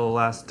a little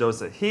last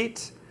dose of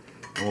heat,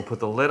 and we'll put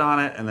the lid on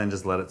it, and then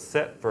just let it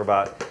sit for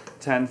about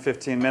 10,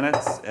 15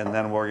 minutes, and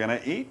then we're gonna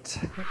eat.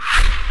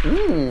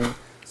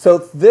 So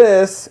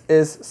this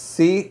is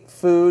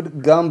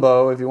seafood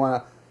gumbo. If you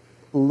want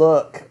to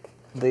look,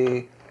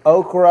 the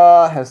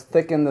okra has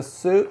thickened the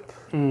soup.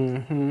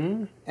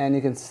 Mm-hmm. And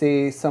you can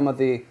see some of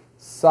the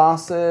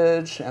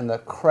sausage and the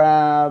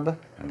crab.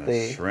 And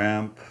the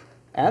shrimp.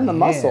 And the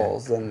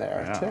mussels in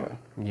there, Yeah. too.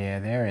 Yeah,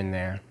 they're in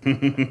there.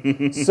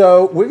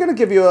 So we're going to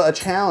give you a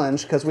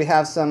challenge because we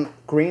have some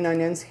green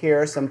onions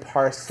here, some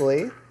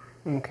parsley,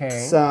 Okay.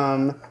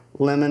 some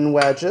lemon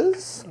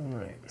wedges,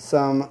 Right.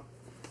 some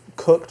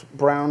cooked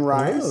brown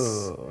rice.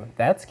 Ooh,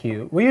 that's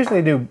cute. We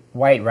usually do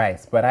white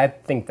rice, but I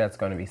think that's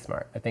going to be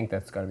smart. I think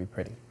that's going to be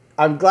pretty.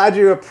 I'm glad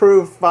you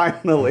approved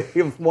finally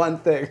of one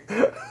thing.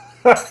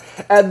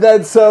 And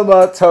then some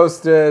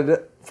toasted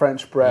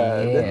French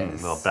bread.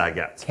 Yes. Little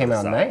baguettes. Came for the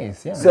out side.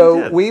 nice, yeah.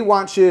 So did. we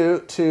want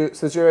you to,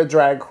 since you're a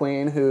drag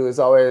queen who is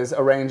always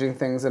arranging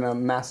things in a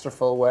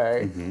masterful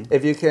way,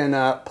 if you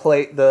can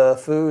plate the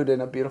food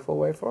in a beautiful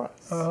way for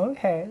us. Oh,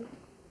 okay.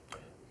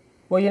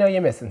 Well, you know,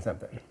 you're missing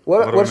something.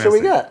 What are What we should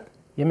we missing? get?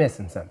 You're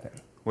missing something.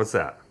 What's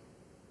that?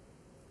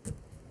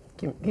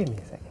 Give me a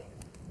second.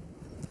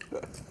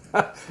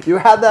 You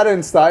had that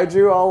inside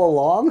you all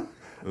along?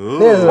 Ooh,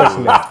 Here's what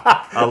you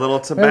missed. a little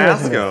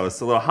Tabasco,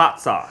 it's a little hot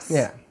sauce.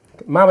 Yeah.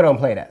 Mama don't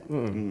play that.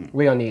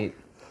 We don't need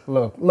a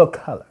little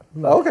color.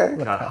 Okay.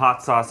 Got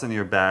hot sauce in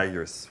your bag,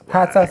 you're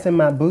Hot sauce in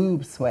my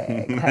boob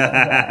swag.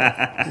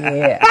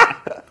 Yeah.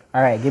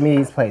 All right, give me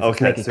these plates. Let's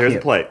Okay, make it so here's a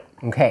cute. plate.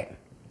 Okay.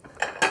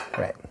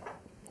 Right.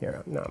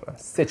 Here, no, I'm gonna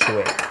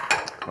situate.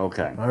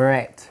 Okay. All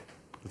right.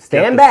 get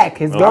Stand this-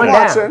 back. It's I'm going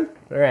down. watching.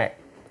 All right.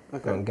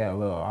 Gonna get a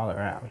little all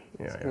around.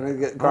 Yeah.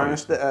 Gonna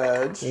garnish the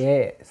edge.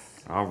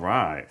 Yes. All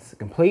right. It's a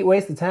complete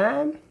waste of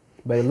time,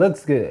 but it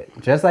looks good,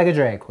 just like a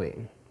drag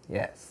queen.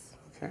 Yes.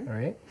 Okay. All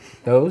right.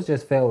 Those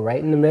just fell right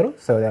in the middle,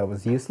 so that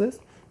was useless.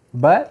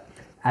 But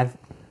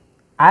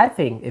I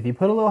think if you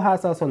put a little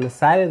hot sauce on the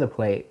side of the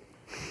plate,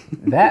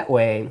 that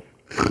way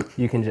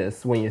you can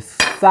just, when you're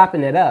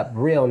sopping it up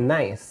real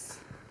nice,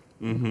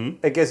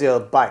 It gives you a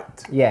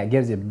bite. yeah, it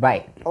gives you a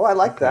bite. Oh, I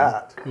like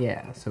that.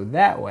 Yeah, so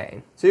that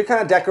way, So you're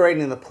kind of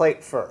decorating the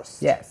plate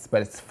first. yes,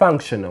 but it's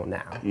functional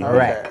now. All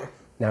right. Okay.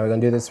 Now we're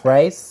gonna do this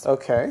rice.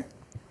 Okay.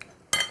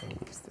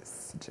 Use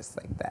this just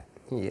like that.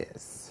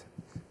 Yes.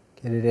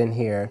 Get it in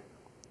here.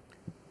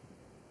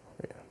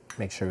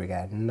 Make sure we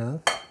got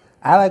enough.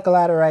 I like a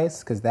lot of rice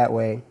because that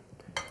way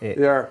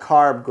You're a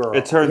carb girl.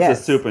 It turns Yes.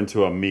 the soup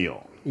into a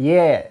meal.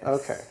 yes.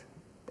 Okay.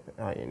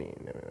 All you need.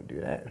 Then we're gonna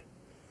do that.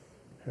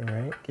 All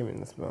right. Give me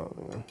the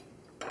spoon.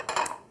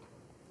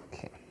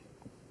 Okay.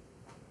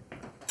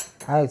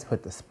 I like to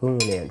put the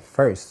spoon in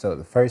first, so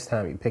the first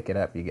time you pick it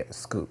up, you get a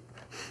scoop.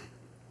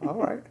 All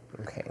right.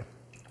 Okay.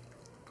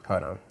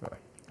 Hold on.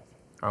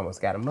 I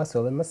almost got a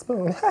mussel in my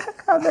spoon.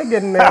 How'd that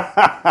get in there?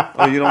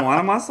 Oh, you don't want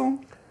a mussel?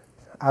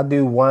 I'll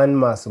do one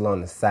mussel on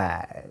the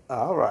side,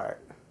 All right.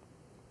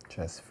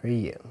 just for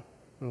you.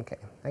 Okay.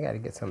 I got to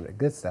get some of the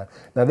good stuff.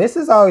 Now, this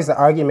is always the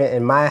argument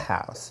in my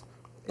house,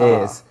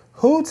 is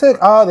who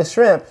took all the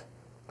shrimp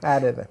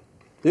out of the...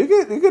 You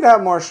could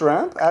have more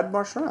shrimp. Add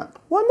more shrimp.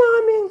 Well, no,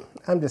 I mean,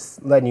 I'm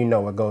just letting you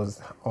know what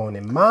goes on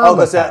in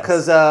Mama's house.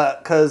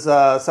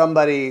 Because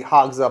somebody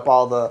hogs up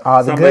all the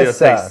Somebody good will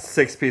take stuff.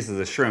 6 pieces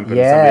of shrimp and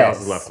somebody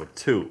else is Yes. left with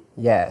 2.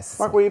 Yes.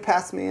 Mark, will you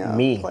pass me a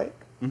plate?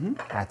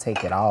 I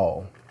take it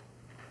all.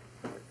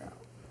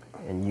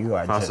 And you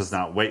are Tasha's just...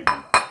 not waiting.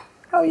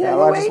 Oh, yeah, Yeah,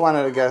 well, I just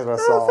wanted to get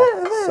us all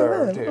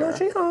served Oh, here.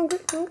 she's hungry.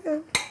 Okay.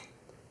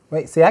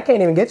 Wait, see, I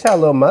can't even get y'all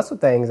little muscle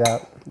things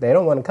out. They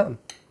don't want to come.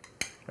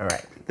 All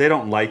right. They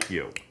don't like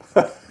you.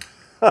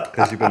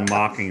 Because you've been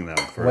mocking them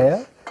for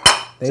Well,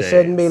 they days.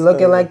 shouldn't be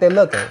looking like they're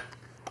looking.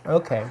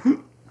 Okay.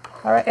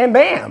 All right, and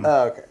bam.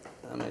 Okay.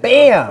 Let me go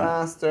Bam.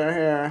 faster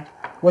here.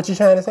 What you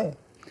trying to say?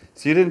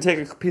 So you didn't take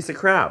a piece of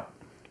crab.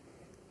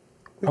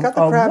 We got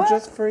the crab what?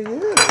 just for you.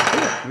 You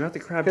got the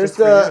crab Here's just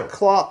for the you.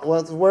 claw.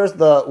 Where's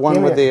the one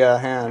Give me with the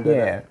hand? in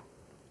Yeah. it?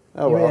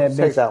 Oh Give me well, that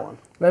take bitch. that one.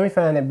 Let me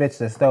find that bitch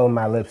that stole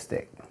my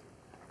lipstick.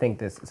 I think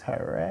this is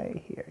her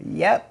right here.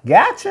 Yep,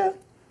 gotcha.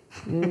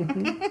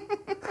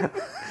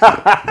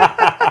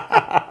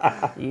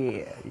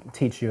 Yeah,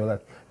 teach you a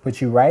lesson.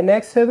 Put you right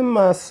next to the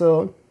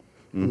muscle.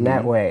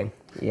 That way.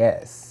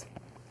 Yes.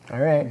 All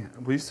right.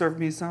 Will you serve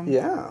me some?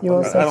 Yeah. You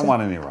want I some? don't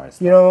want any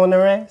rice. You don't want the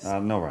rice?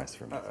 No rice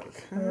for me.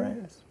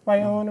 Rice. Why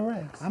you don't want the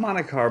rice? I'm on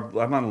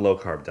a low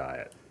carb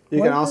diet. You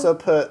What can also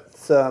put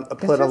a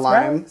just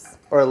lime rice.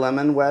 or a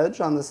lemon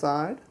wedge on the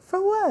side For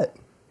what?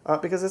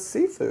 because it's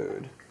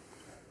seafood.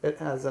 It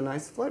has a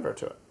nice flavor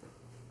to it.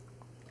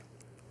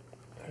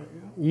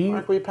 You?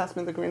 Mark, will you pass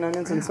me the green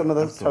onions and some of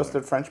the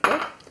toasted French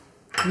bread?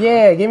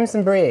 Yeah, give me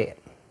some bread.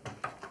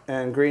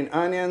 And green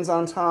onions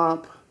on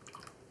top.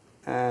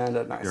 And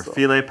a nice Your little...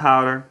 filet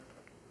powder.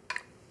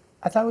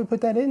 I thought we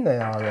put that in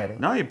there already.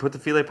 No, you put the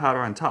filet powder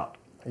on top.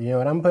 You know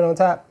what I'm putting on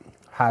top?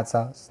 Hot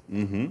sauce.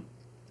 Mm-hmm.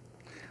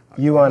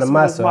 You want a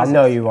muscle. I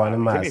know you want a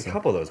Give me a muscle.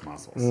 couple of those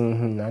mussels.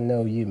 I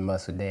know you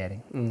muscle daddy.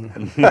 All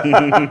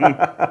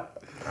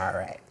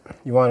right.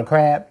 You want a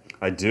crab?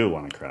 I do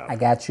want a crab. I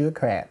got you a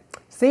crab.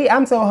 See,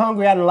 I'm so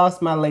hungry I done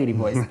lost my lady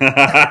voice.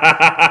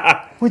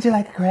 Would you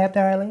like a crab,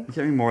 darling?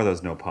 Give me more of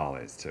those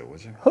nopales too,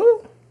 would you?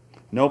 Who?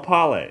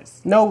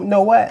 Nopales. No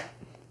what?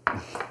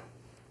 The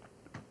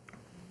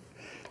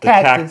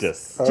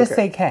cactus. Just Okay.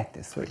 say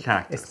cactus. Sweetie.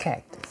 cactus. It's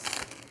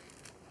cactus.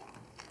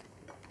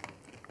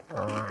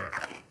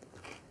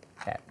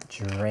 Have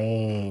to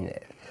drain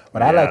it.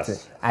 What I like to,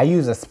 Yes. I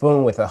use a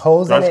spoon with a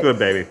hose in That's it. good,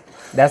 baby.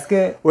 That's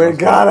good. Wait,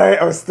 God,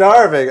 I'm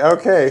starving.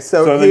 Okay,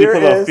 so So then you here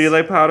put a little is...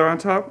 filet powder on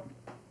top?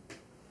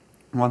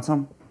 You want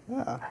some?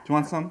 Yeah. Do you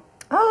want some?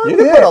 Oh, You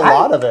good. can put a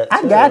lot of it,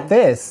 I too. got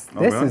this.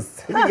 This really?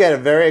 is. You can get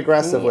very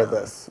aggressive with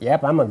this.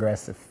 Yep, I'm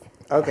aggressive.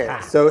 Okay,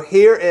 so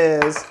here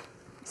is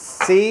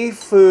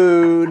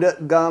seafood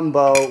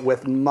gumbo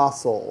with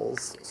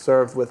mussels,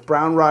 served with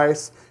brown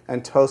rice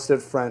and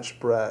toasted French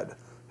bread.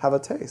 Have a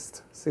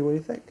taste. See what you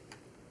think.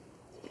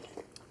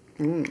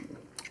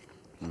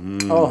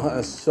 Oh,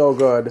 that's so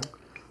good.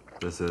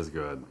 This is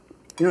good.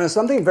 You know, there's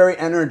something very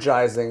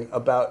energizing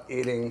about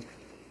eating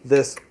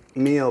this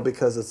meal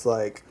because it's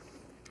like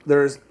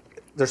there's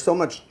so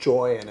much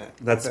joy in it.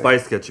 That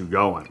spice gets you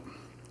going.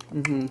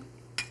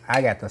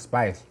 I got the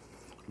spice.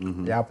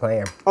 Y'all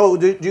playing. Oh,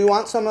 do you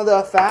want some of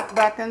the fat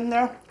back in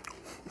there?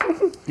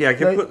 Yeah,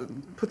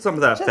 put some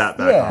of that fat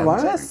back yeah, on.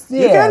 What? just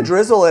You can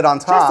drizzle it on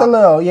top. Just a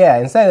little, yeah.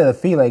 Instead of the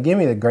filet, give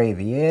me the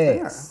gravy.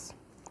 Yes.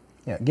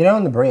 Yeah, get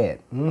on the bread.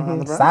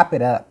 the bread? Sop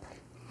it up.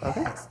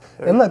 Okay.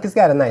 And look, it's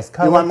got a nice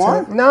color. want to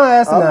more? it. No,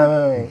 that's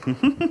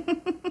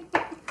not.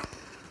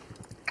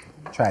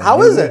 Try to How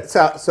do is it?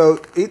 So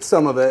eat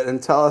some of it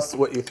and tell us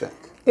what you think.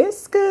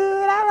 It's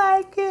good. I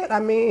like it. I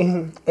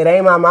mean, it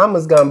ain't my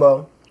mama's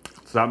gumbo,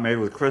 It's not made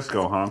with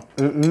Crisco, huh?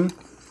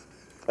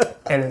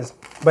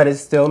 but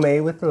it's still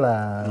made with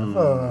love.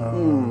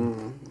 Oh.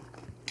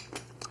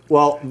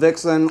 Well,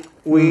 Vixen,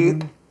 we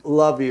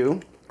love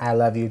you. I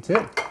love you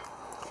too.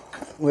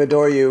 We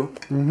adore you.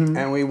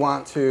 And we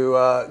want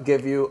to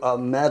give you a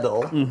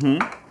medal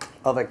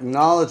of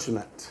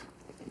acknowledgement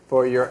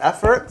for your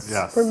efforts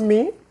Yes. For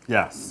me?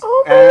 Yes.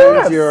 Oh, and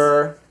yes.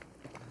 your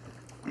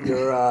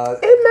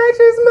It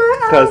matches my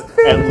Because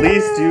outfit. at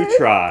least you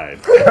tried.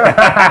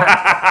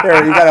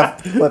 here, you gotta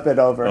flip it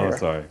over Oh, here.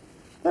 sorry.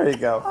 There you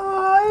go.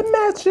 Oh, it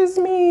matches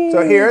me.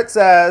 So here it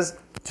says,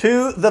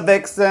 to the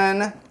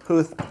Vixen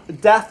whose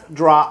death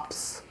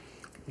drops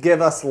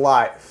give us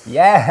life.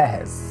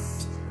 Yes.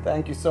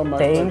 Thank you so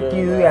much for Thank doing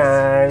you, this.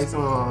 guys.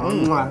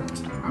 Oh,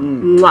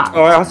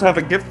 I also have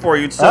a gift for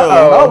you, too.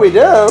 Oh, we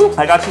do.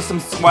 I got you some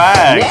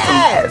swag.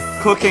 Yes.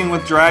 Some Cooking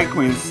with Drag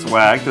Queens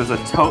swag. There's a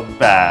tote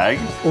bag.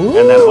 And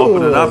then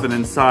open it up, and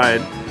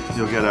inside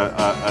you'll get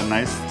a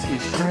nice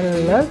t-shirt. I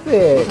love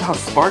it. Look how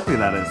sparkly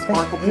that is.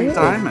 Sparkle pink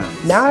Yeah.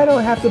 diamonds. Now I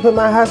don't have to put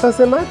my hot sauce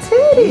in my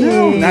titties.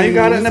 No, now you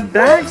got it in a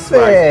bag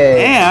swag. Perfect.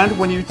 And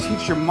when you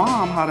teach your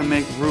mom how to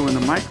make roux in the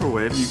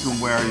microwave, you can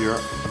wear your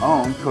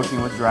own Cooking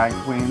with Drag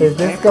Queens. Is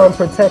this apron. going to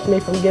protect me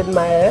from getting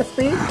my ass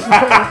beat?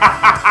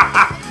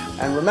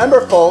 And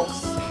remember,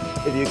 folks,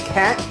 if you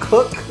can't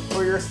cook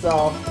for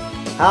yourself,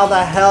 how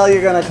the hell are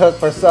you gonna cook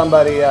for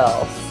somebody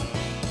else?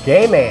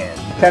 Gay man.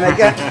 Can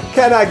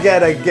I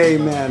get a gay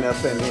man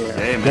up in here?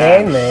 Hey,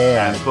 man. Gay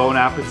man. And bon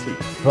appetit.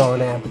 Bon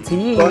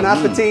appetit. Bon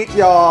appetit,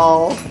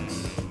 y'all.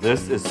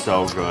 This is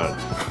so good.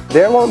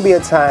 There won't be a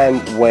time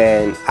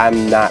when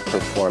I'm not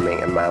performing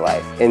in my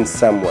life in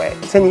some way.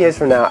 10 years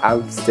from now,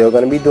 I'm still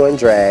gonna be doing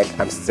drag.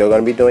 I'm still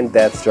gonna be doing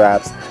death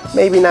drops.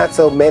 Maybe not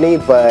so many,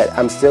 but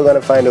I'm still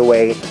gonna find a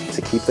way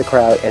to keep the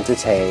crowd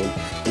entertained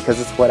because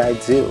it's what I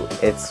do.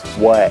 It's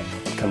what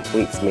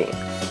completes me.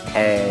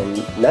 And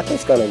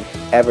nothing's gonna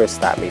ever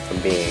stop me from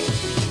being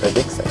the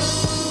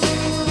Vixen.